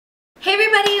Hey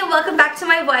everybody, and welcome back to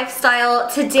my lifestyle.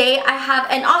 Today I have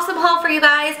an awesome haul for you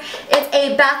guys. It's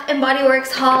a Bath & Body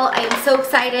Works haul. I am so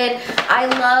excited. I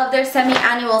love their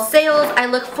semi-annual sales. I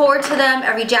look forward to them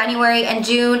every January and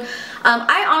June.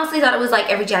 I honestly thought it was like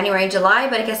every January and July,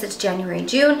 but I guess it's January and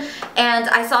June. And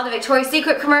I saw the Victoria's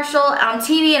Secret commercial on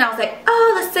TV and I was like,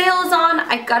 oh, the sale is on,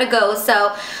 I gotta go.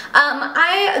 So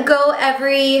I go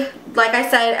every, like I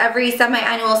said, every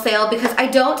semi-annual sale because I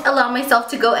don't allow myself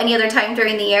to go any other time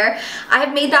during the year. I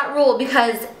have made that rule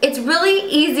because it's really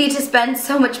easy to spend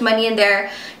so much money in there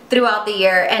throughout the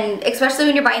year, and especially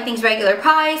when you're buying things regular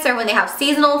price or when they have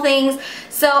seasonal things.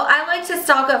 So I like to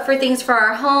stock up for things for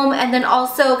our home, and then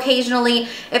also occasionally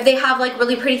if they have like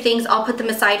really pretty things, I'll put them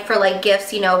aside for like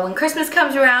gifts, you know, when Christmas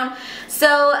comes around.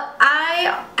 So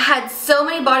I had so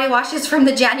many body washes from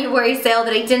the January sale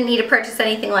that I didn't need to purchase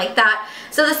anything like that.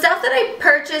 So the stuff that I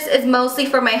purchased is mostly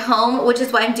for my home, which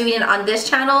is why I'm doing it on this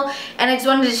channel, and I just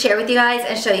wanted to share with you guys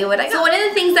and show you what I got. So one of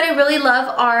the things that I really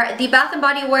love are the Bath &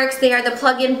 Body Works. They are the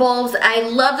plug-in bulbs. I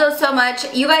love those so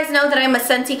much. You guys know that I'm a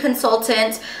Scentsy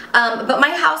consultant, but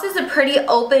my house is a pretty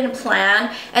open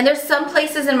plan, and there's some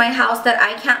places in my house that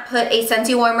I can't put a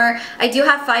Scentsy warmer. I do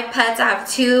have 5 pets. I have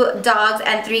 2 dogs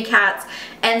and 3 cats.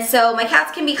 And so my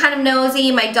cats can be kind of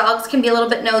nosy, my dogs can be a little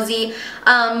bit nosy,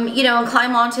 you know, and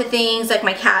climb onto things, like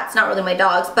my cats, not really my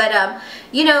dogs, but,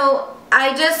 you know,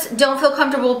 I just don't feel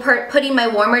comfortable putting my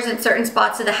warmers in certain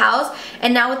spots of the house.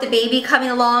 And now with the baby coming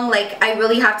along, like, I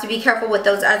really have to be careful with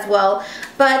those as well.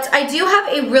 But I do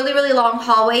have a really, really long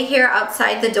hallway here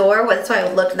outside the door. Well, that's why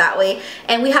I looked that way.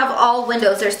 And we have all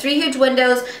windows. There's 3 huge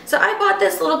windows. So I bought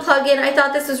this little plug-in. I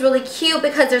thought this was really cute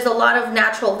because there's a lot of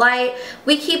natural light.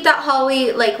 We keep that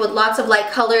hallway like with lots of light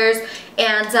colors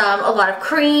and a lot of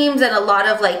creams and a lot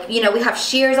of, like, you know, we have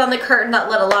shears on the curtain that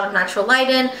let a lot of natural light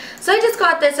in. So I just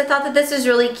got this. I thought that this is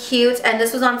really cute, and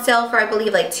this was on sale for, I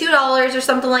believe, like $2 or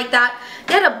something like that.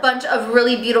 They had a bunch of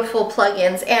really beautiful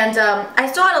plugins, and I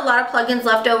still had a lot of plugins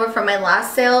left over from my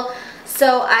last sale,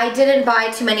 so I didn't buy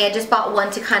too many. I just bought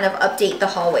one to kind of update the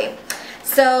hallway.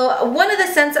 So one of the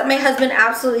scents that my husband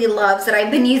absolutely loves that I've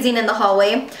been using in the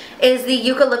hallway is the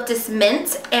Eucalyptus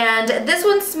Mint, and this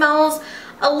one smells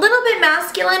a little bit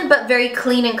masculine but very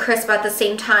clean and crisp at the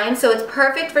same time, so it's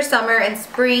perfect for summer and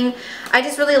spring. I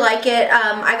just really like it.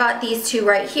 I got these 2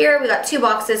 right here. We got 2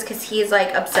 boxes because he's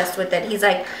like obsessed with it. He's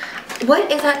like,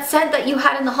 what is that scent that you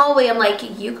had in the hallway? I'm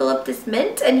like, Eucalyptus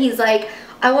Mint, and he's like,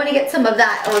 I want to get some of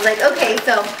that. I was like, okay,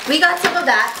 so we got some of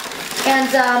that,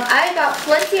 and I got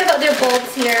plenty of other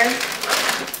bulbs here.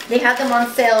 They had them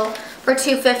on sale for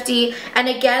 $2.50, and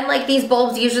again, like, these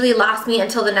bulbs usually last me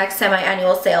until the next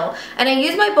semi-annual sale. And I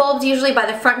use my bulbs usually by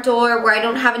the front door where I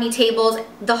don't have any tables,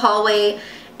 the hallway,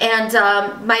 and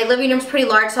my living room's pretty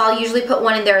large, so I'll usually put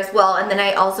one in there as well. And then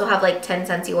I also have like 10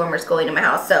 Scentsy warmers going in my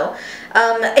house, so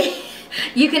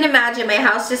you can imagine my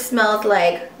house just smells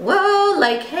like, whoa,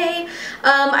 like, hey.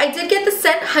 I did get the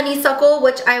scent Honeysuckle,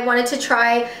 which I wanted to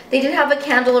try. They did have a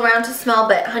candle around to smell,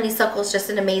 but Honeysuckle is just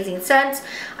an amazing scent.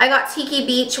 I got Tiki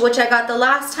Beach, which I got the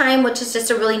last time, which is just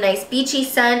a really nice beachy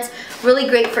scent. Really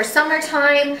great for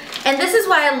summertime. And this is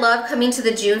why I love coming to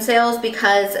the June sales,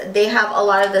 because they have a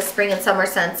lot of the spring and summer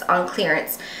scents on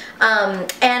clearance.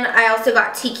 And I also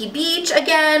got Tiki Beach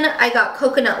again. I got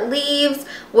Coconut Leaves,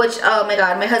 which, oh my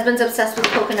god, my husband's obsessed with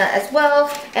coconut as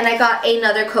well. And I got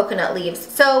another Coconut Leaves.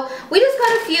 So we just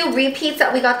got a few repeats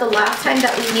that we got the last time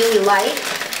that we knew we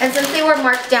liked. And since they were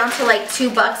marked down to like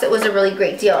 $2, it was a really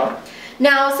great deal.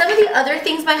 Now, some of the other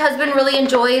things my husband really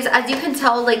enjoys, as you can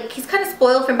tell, like, he's kind of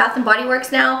spoiled from Bath & Body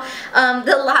Works now.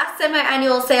 The last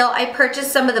semi-annual sale, I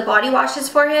purchased some of the body washes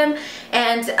for him,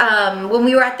 and when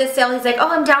we were at this sale, he's like, oh,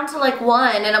 I'm down to like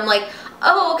 1, and I'm like,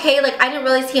 oh, okay, like, I didn't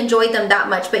realize he enjoyed them that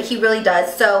much, but he really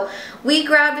does. So we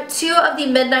grabbed 2 of the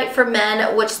Midnight for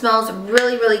Men, which smells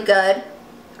really, really good.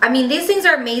 I mean, these things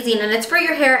are amazing, and it's for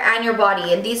your hair and your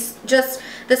body, and these just,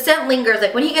 the scent lingers.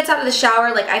 Like, when he gets out of the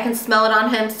shower, like, I can smell it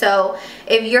on him. So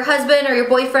if your husband or your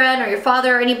boyfriend or your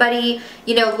father or anybody,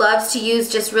 you know, loves to use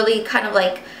just really kind of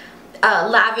like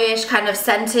lavish kind of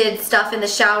scented stuff in the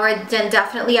shower, then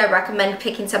definitely I recommend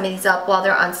picking some of these up while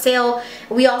they're on sale.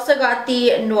 We also got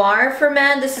the Noir for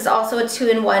Men. This is also a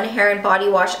 2-in-1 hair and body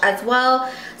wash as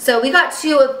well. So we got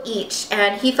 2 of each,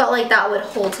 and he felt like that would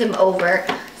hold him over.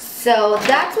 So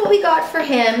that's what we got for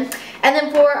him. And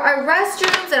then for our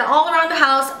restrooms and all around the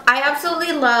house, I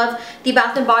absolutely love the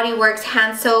Bath & Body Works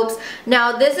hand soaps.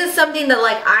 Now, this is something that,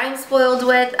 like, I'm spoiled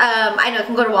with. I know I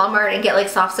can go to Walmart and get like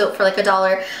soft soap for like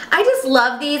 $1. I just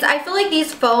love these. I feel like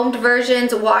these foamed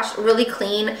versions wash really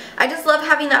clean. I just love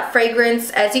having that fragrance.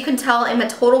 As you can tell, I'm a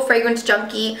total fragrance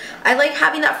junkie. I like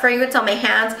having that fragrance on my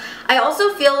hands. I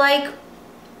also feel like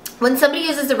when somebody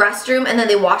uses the restroom and then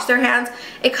they wash their hands,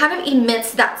 it kind of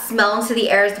emits that smell into the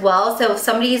air as well. So if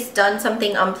somebody's done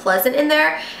something unpleasant in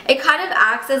there, it kind of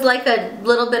acts as like a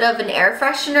little bit of an air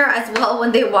freshener as well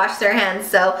when they wash their hands.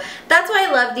 So that's why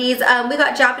I love these. We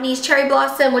got Japanese Cherry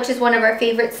Blossom, which is one of our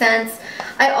favorite scents.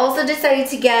 I also decided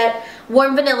to get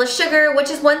Warm Vanilla Sugar, which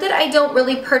is one that I don't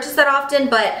really purchase that often,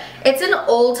 but it's an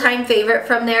old-time favorite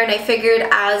from there, and I figured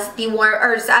as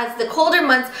the colder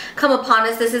months come upon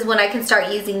us, this is when I can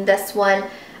start using this one,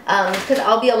 because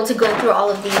I'll be able to go through all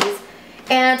of these.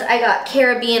 And I got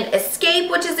Caribbean Escape,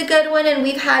 which is a good one, and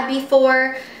we've had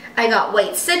before. I got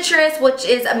White Citrus, which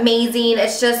is amazing.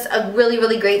 It's just a really,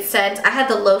 really great scent. I had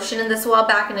the lotion in this a while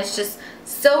back, and it's just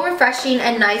so refreshing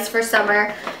and nice for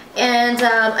summer. And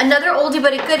another oldie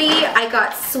but a goodie, I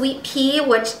got Sweet Pea,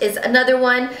 which is another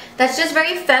one that's just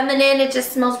very feminine. It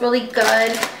just smells really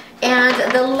good.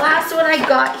 And the last one I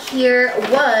got here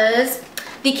was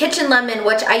the Kitchen Lemon,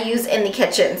 which I use in the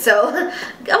kitchen. So,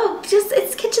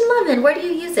 it's Kitchen Lemon. Where do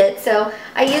you use it? So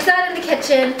I use that in the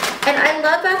kitchen. And I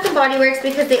love Bath & Body Works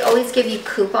because they always give you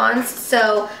coupons.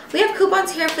 So we have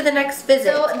coupons here for the next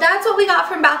visit. So that's what we got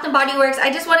from Bath & Body Works. I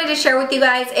just wanted to share with you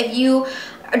guys. If you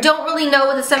don't really know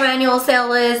what the semi-annual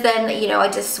sale is, then, you know, I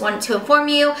just wanted to inform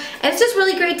you. And it's just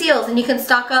really great deals, and you can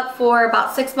stock up for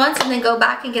about 6 months and then go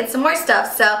back and get some more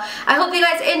stuff. So I hope you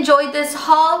guys enjoyed this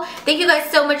haul. Thank you guys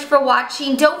so much for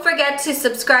watching. Don't forget to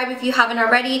subscribe if you haven't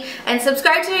already, and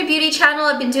subscribe to my beauty channel.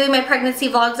 I've been doing my pregnancy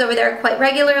vlogs over there quite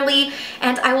regularly,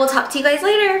 and I will talk to you guys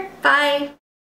later. Bye.